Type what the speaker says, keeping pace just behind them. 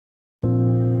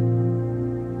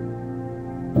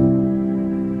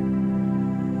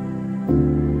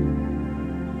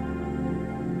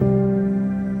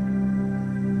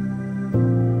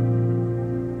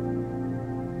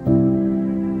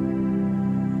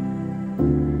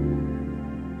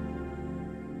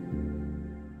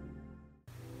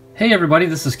Hey everybody,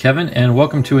 this is Kevin and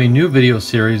welcome to a new video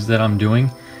series that I'm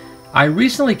doing. I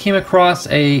recently came across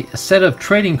a set of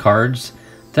trading cards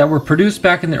that were produced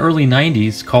back in the early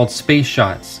 90s called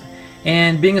SpaceShots.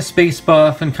 And being a space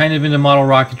buff and kind of into model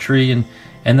rocketry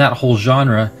and that whole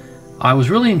genre, I was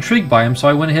really intrigued by them, so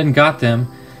I went ahead and got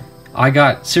them. I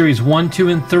got series 1, 2,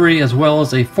 and 3 as well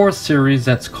as a fourth series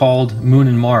that's called Moon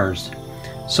and Mars.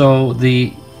 So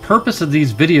the purpose of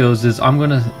these videos is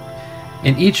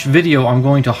in each video I'm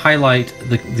going to highlight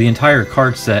the entire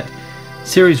card set.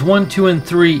 Series 1, 2, and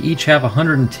 3 each have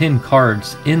 110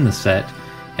 cards in the set,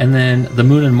 and then the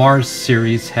Moon and Mars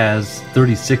series has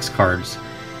 36 cards.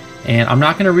 And I'm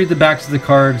not going to read the backs of the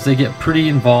cards, they get pretty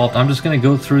involved. I'm just going to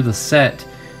go through the set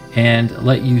and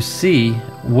let you see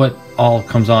what all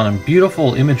comes on. And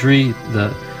beautiful imagery, the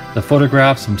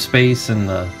photographs from space and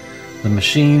the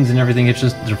machines and everything,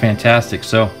 they're fantastic.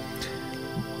 So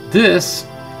this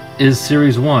is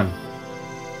series 1.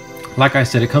 Like I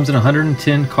said, it comes in a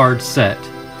 110 card set,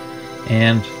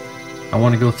 and I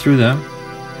want to go through them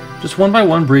just one by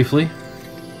one briefly.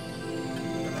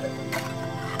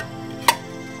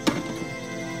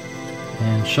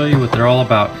 And show you what they're all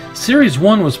about. Series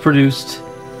 1 was produced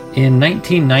in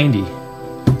 1990,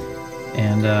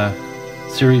 and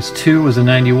Series 2 was in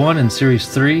 91, and Series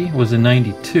 3 was in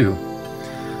 92.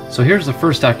 So here's the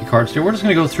first stack of cards here. We're just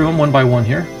going to go through them one by one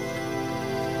here.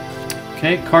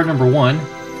 Okay, card number 1,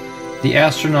 the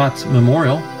Astronaut's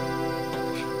Memorial.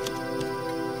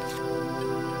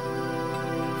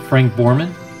 Frank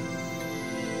Borman.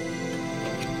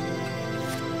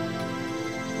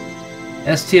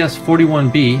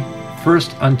 STS-41B,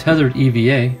 first untethered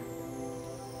EVA.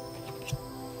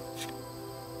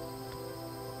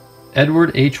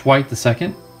 Edward H. White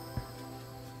II.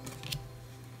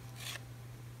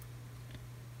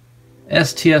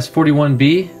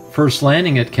 STS-41B, first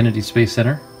landing at Kennedy Space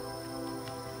Center.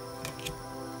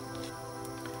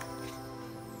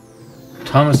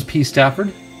 Thomas P.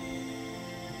 Stafford.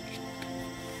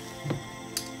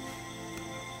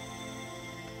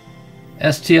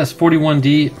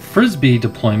 STS-41D Frisbee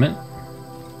deployment.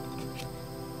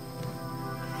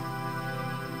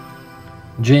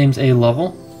 James A.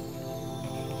 Lovell.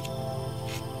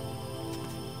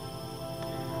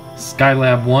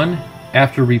 Skylab 1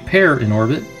 after repair in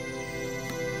orbit.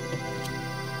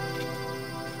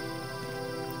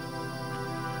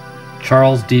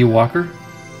 Charles D. Walker.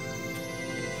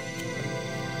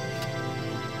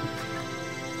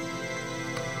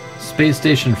 Space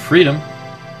Station Freedom.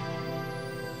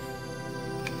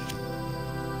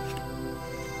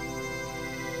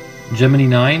 Gemini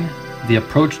 9, The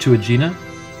Approach to Aegina.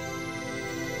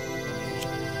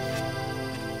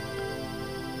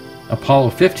 Apollo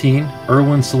 15,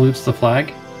 Irwin Salutes the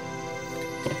Flag.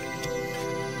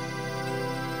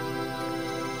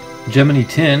 Gemini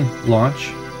 10,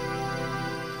 Launch.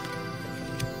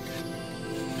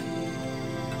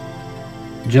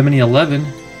 Gemini 11,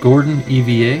 Gordon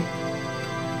EVA.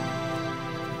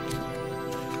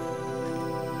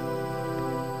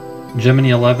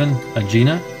 Gemini 11,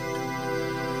 Aegina.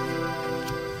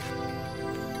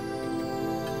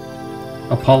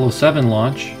 Apollo 7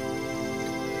 launch.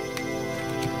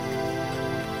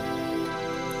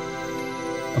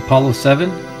 Apollo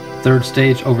 7, third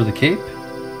stage over the Cape.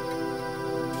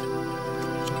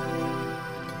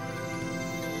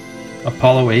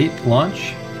 Apollo 8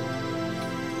 launch.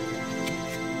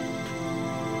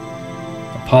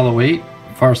 Apollo 8,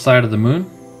 far side of the moon.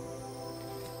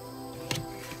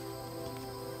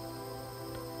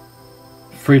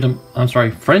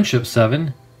 Friendship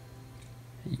 7,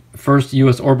 first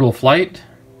U.S. orbital flight.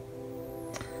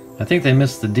 I think they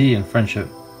missed the D in Friendship.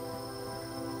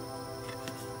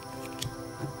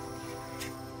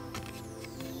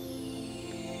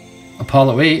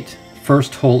 Apollo 8,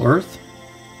 first whole Earth.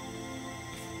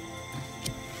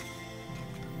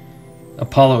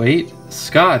 Apollo 8,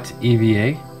 Scott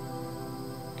EVA.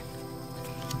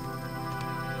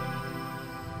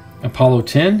 Apollo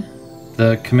 10,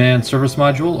 the command service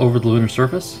module over the lunar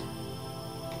surface.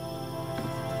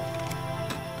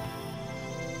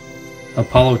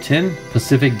 Apollo 10,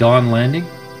 Pacific Dawn landing.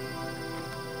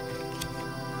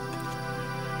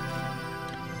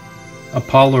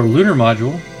 Apollo lunar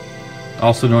module,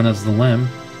 also known as the LEM.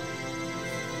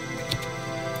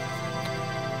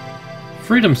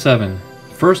 Freedom 7,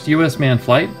 first U.S. manned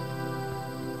flight.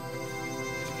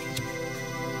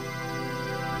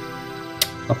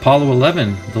 Apollo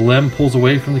 11, the LEM pulls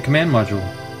away from the command module.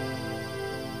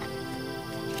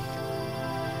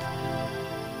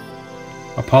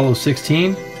 Apollo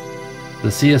 16, the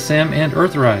CSM and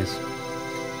Earthrise.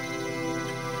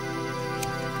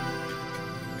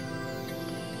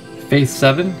 Faith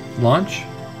 7 launch.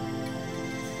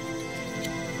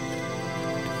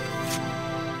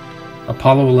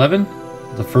 Apollo 11,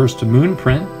 the first moon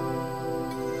print.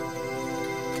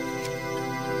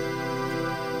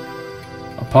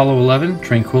 Apollo 11,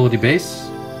 Tranquility Base.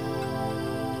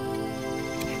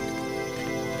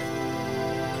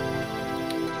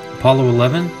 Apollo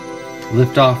 11,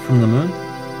 liftoff from the moon.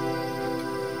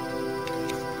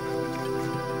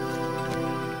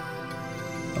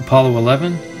 Apollo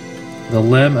 11, the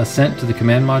LEM ascent to the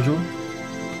command module.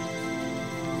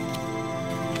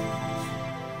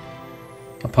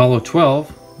 Apollo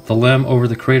 12, the LEM over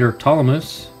the crater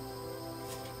Ptolemais.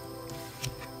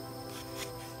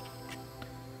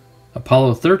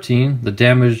 Apollo 13, the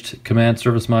damaged command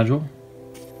service module.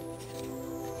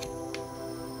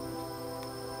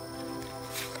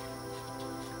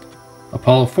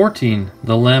 Apollo 14,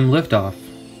 the LEM liftoff.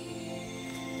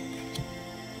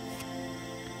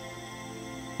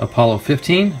 Apollo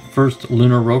 15, first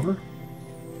lunar rover.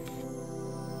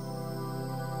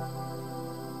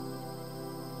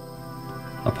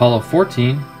 Apollo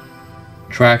 14,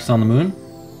 tracks on the moon.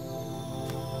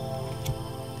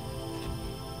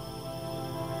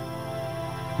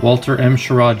 Walter M.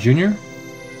 Schirra Jr.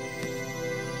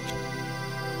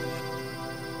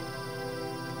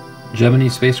 Gemini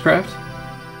spacecraft.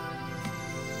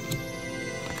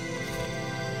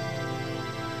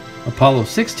 Apollo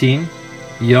 16,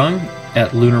 Young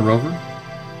at lunar rover.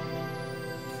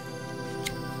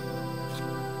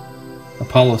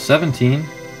 Apollo 17,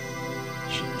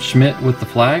 Schmidt with the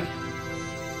flag.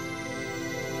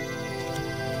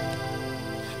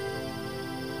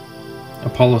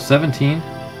 Apollo 17,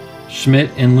 Schmidt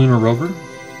in lunar rover.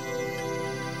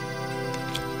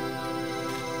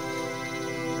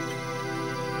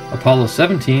 Apollo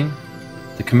 17,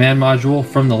 the command module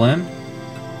from the LEM.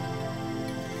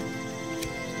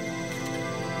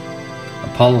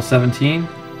 Apollo 17,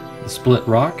 the split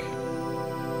rock.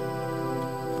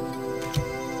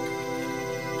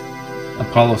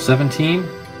 Apollo 17,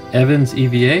 Evans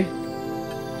EVA.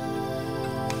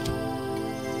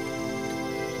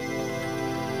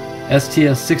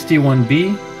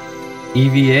 STS-61B,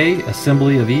 EVA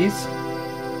Assembly of Ease.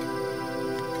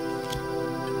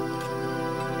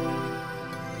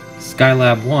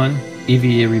 Skylab 1,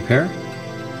 EVA repair.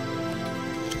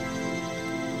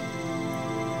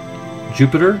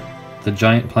 Jupiter, the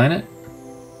giant planet.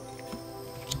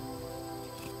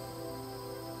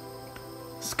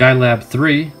 Skylab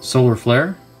 3, solar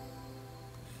flare.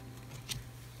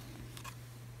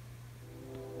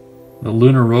 The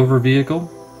lunar rover vehicle.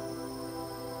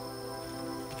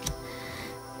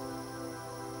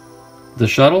 The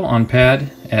shuttle on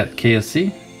pad at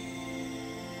KSC.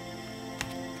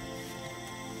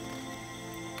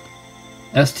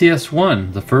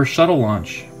 STS-1, the first shuttle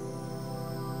launch.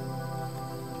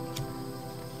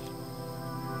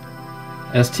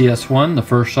 STS-1, the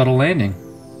first shuttle landing.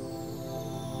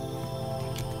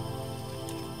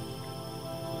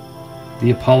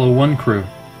 The Apollo 1 crew.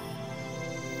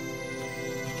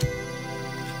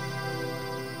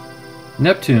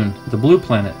 Neptune, the blue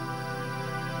planet.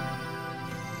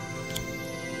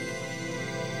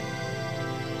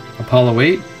 Apollo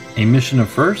 8, a mission of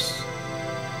firsts.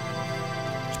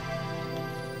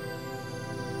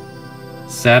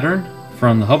 Saturn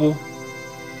from the Hubble.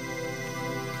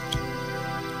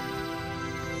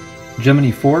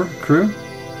 Gemini 4 crew.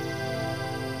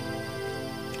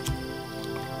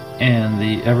 And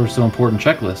the ever so important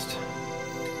checklist.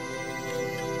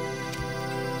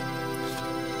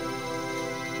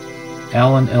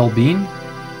 Alan L. Bean.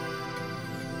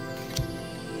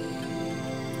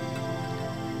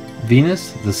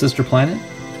 Venus, the sister planet.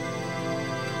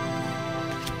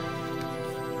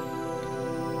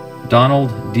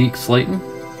 Donald Deke Slayton.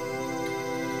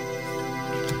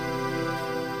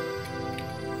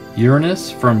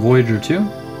 Uranus from Voyager 2.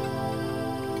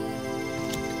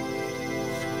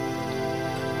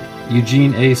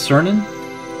 Eugene A. Cernan.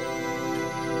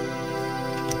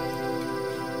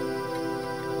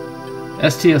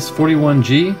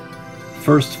 STS-41G,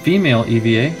 first female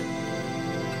EVA.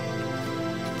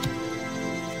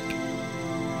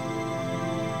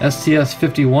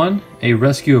 STS-51, a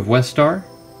rescue of West Star.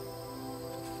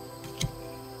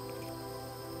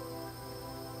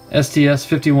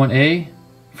 STS-51A,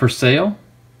 for sale.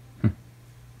 A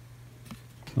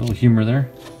little humor there.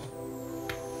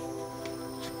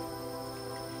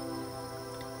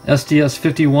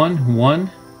 STS-51-1,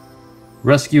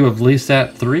 rescue of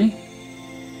LESAT 3.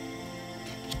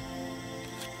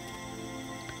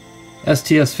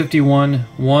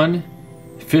 STS-51-1,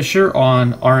 Fisher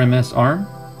on RMS Arm.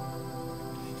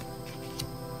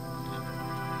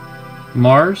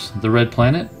 Mars, the red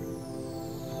planet.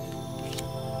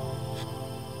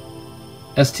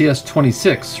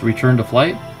 STS-26, return to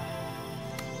flight.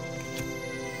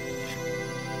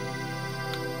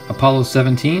 Apollo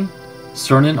 17,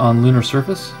 Cernan on lunar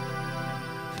surface.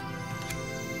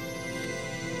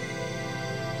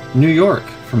 New York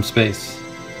from space.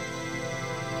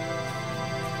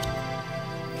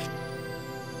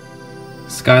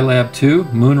 Skylab 2,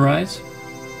 Moonrise.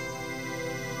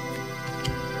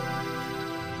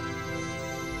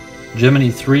 Gemini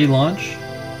 3 launch.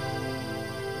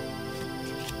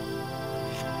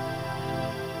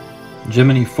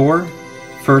 Gemini 4,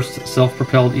 first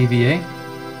self-propelled EVA.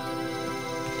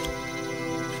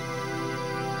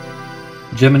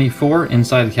 Gemini 4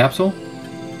 inside the capsule.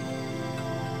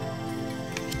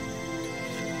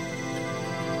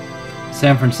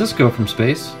 San Francisco from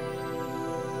space.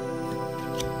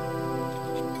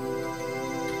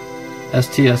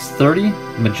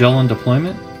 STS-30, Magellan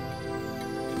deployment.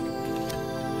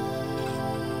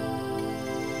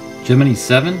 Gemini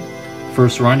 7,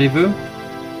 first rendezvous.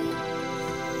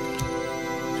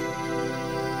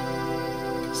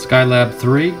 Skylab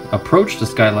 3, approach to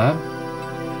Skylab.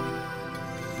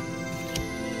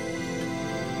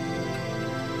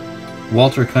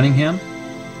 Walter Cunningham.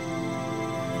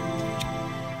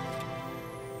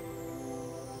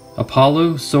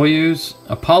 Apollo-Soyuz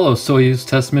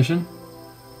test mission.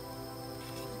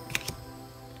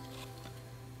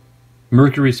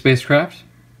 Mercury spacecraft.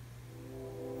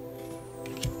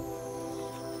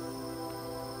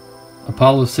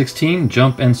 Apollo 16,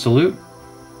 jump and salute.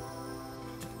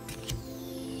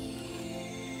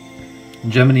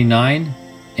 Gemini 9,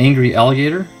 angry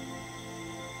alligator.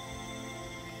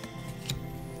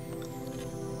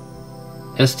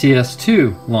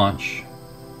 STS-2 launch.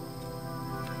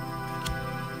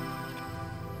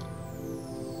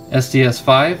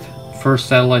 STS-5, first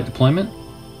satellite deployment.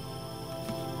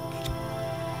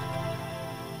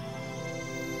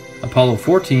 Apollo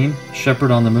 14,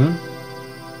 Shepherd on the moon.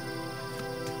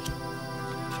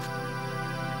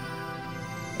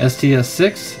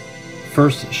 STS-6,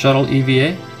 first shuttle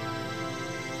EVA.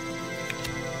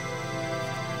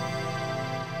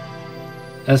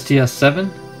 STS-7,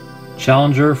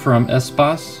 Challenger from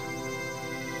Espace.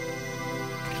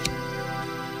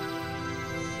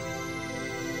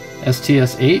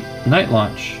 STS-8, night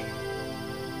launch.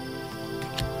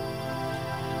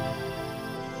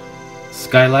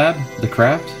 Skylab, the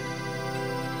craft.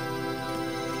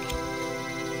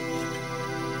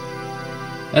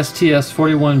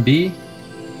 STS-41B,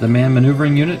 the Man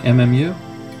Maneuvering Unit, MMU.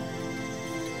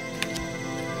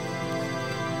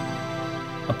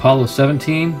 Apollo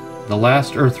 17, the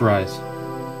last Earthrise.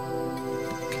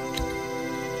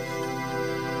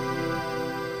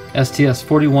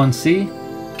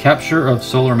 STS-41C, capture of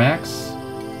Solar Max.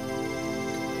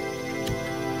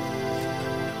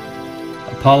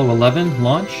 Apollo 11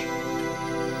 launch.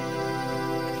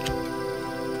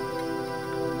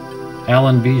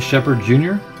 Alan B. Shepard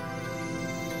Jr.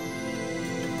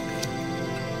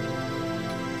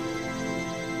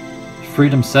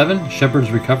 Freedom 7,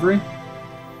 Shepard's recovery.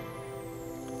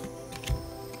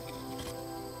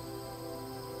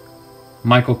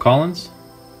 Michael Collins.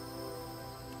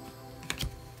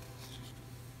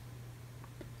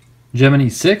 Gemini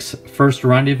 6, first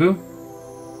rendezvous.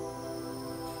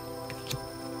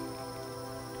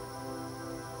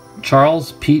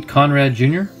 Charles Pete Conrad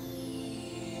Jr.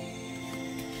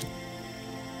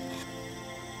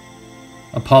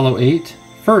 Apollo 8,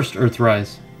 first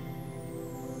Earthrise.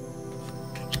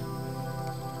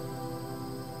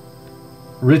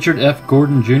 Richard F.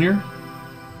 Gordon Jr.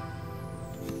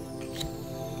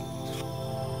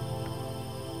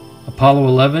 Apollo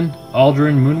 11,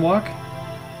 Aldrin Moonwalk.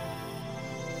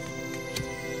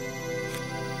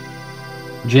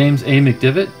 James A.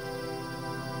 McDivitt.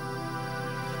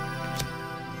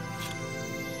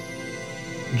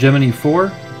 Gemini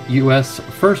 4, U.S.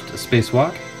 first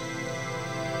spacewalk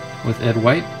with Ed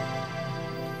White.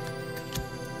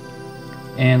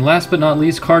 And last but not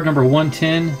least, card number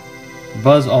 110,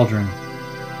 Buzz Aldrin.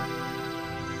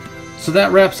 So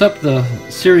that wraps up the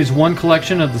Series 1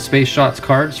 collection of the SpaceShots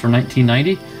cards for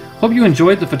 1990. Hope you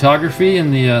enjoyed the photography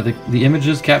and the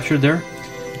images captured there.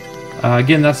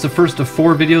 Again, that's the first of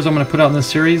 4 videos I'm going to put out in this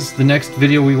series. The next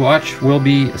video we watch will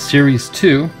be Series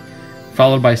 2,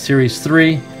 followed by Series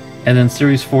 3, and then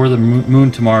Series 4, the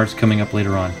Moon to Mars, coming up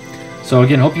later on. So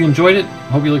again, hope you enjoyed it.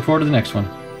 Hope you look forward to the next one.